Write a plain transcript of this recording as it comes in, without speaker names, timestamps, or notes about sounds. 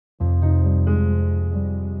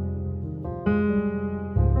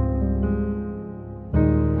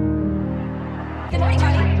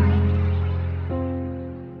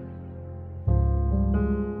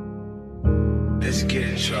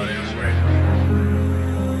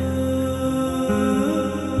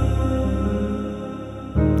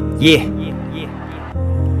Yeah.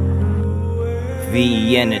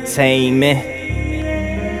 V Entertainment.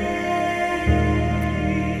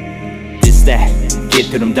 This that. Get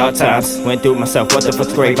through them dark times. Went through it myself, what the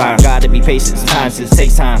fuck's grapevine? Gotta be patient, sometimes it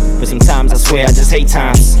takes time. But sometimes I swear I just hate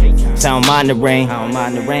times. So I don't mind the rain.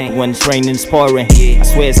 When it's raining, it's pouring. I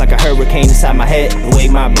swear it's like a hurricane inside my head. The way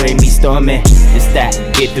my brain be storming. It's that.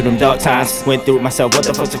 Get through them dark times. Went through it myself, what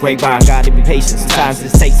the fuck's a grapevine? Gotta be patient, sometimes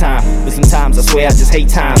it takes time. But sometimes I swear I just hate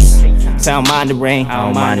times. So I don't mind the rain.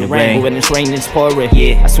 But when it's raining, it's pouring.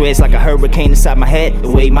 I swear it's like a hurricane inside my head. The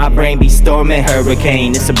way my brain be storming.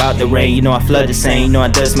 Hurricane, it's about the rain. You know I flood the same. You know I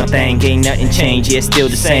does my thing. Ain't nothing changed. Yeah, still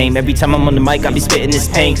the same. Every time I'm on the mic, I be spitting this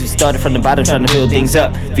pain. We started from the bottom, trying to build things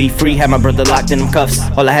up. Be free, had my brother locked in them cuffs.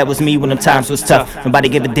 All I had was me when them times was tough. Nobody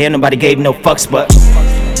gave a damn, nobody gave no fucks, but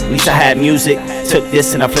at least I had music. Took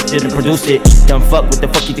this and I flipped it and produced it. Dumb fuck, what the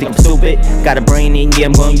fuck you think I'm stupid? Got a brain in, yeah,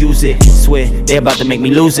 I'm gonna use it. Swear, they about to make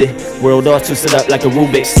me lose it. World all twisted up like a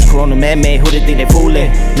Rubik's. Corona man-made, who they think they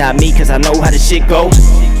fooling? Not me, cause I know how this shit go.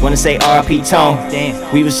 Wanna say Rocitytone.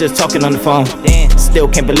 Damn, we was just talking on the phone. Damn, still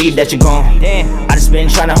can't believe that you're gone. Damn, I just been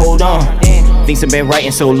trying to hold on. Damn, things have been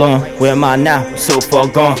writing so long. Where am I now? I'm so far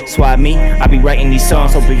gone. That's why I be writing these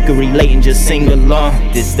songs. Hope you can relate and just sing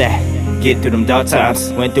along. This, that. Get through them dark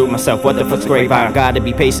times. Went through it myself, what the fuck's grapevine? Gotta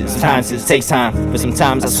be patient, sometimes it takes time. But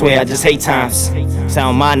sometimes I swear I just hate times. So I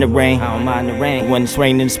don't mind the rain. When it's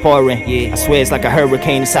raining, it's pouring. I swear it's like a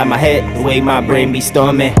hurricane inside my head. The way my brain be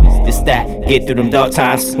storming. This, that. Get through them dark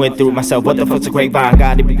times. Went through it myself, what the fuck's a grapevine?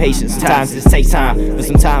 Gotta be patient, sometimes it takes time. But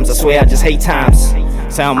sometimes I swear I just hate times.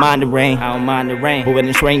 So I don't mind the rain. But when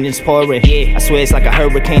it's raining, it's pouring. I swear it's like a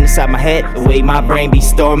hurricane inside my head. The way my brain be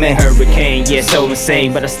storming. Hurricane, yeah, so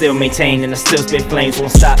insane, but I still maintain. And I still spit flames,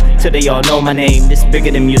 won't stop till they all know my name. This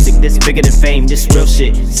bigger than music, this bigger than fame. This real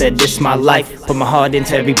shit, said this my life. Put my heart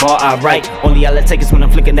into every bar I write. Only all I take is when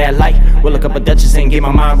I'm flicking that light. Will look up a Duchess and get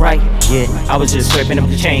my mind right. Yeah, I was just scraping up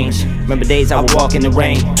the change. Remember days I would walk in the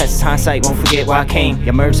rain. That's hindsight, won't forget where I came.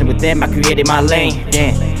 You're merging with them, I created my lane.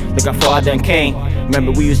 Damn, look how far I done came.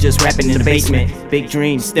 Remember we was just rapping in the basement. Big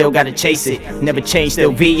dreams, still gotta chase it. Never change,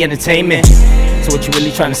 still V Entertainment. So what you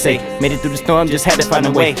really trying to say? Made it through the storm, just had to find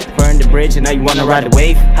a way. Burn the bridge and now you wanna ride the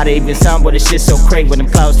wave. How they even sound, but this shit so crazy. When them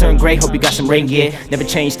clouds turn gray, hope you got some rain gear. Never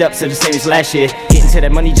changed up, so the same as last year. Getting to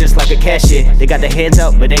that money just like a cashier. They got their hands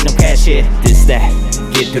out, but ain't no cash here. This, that.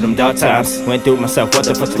 Get through them dark times. Went through it myself, what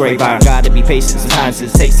the fuck's grapevine? Gotta be patient, sometimes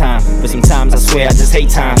it takes time. But sometimes I swear I just hate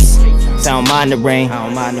times. So I don't mind the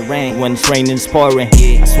rain. When it's raining, it's pouring.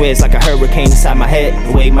 I swear it's like a hurricane inside my head.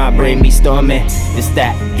 The way my brain be storming. This,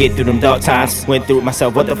 that. Get through them dark times. Went through it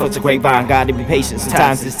myself, what the fuck's a grapevine? Gotta be patient,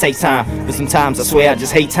 sometimes it takes time. But sometimes I swear I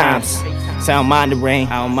just hate times. So I don't mind the rain.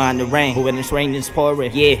 But when it's raining, it's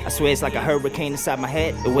pouring. I swear it's like a hurricane inside my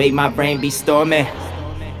head. The way my brain be storming.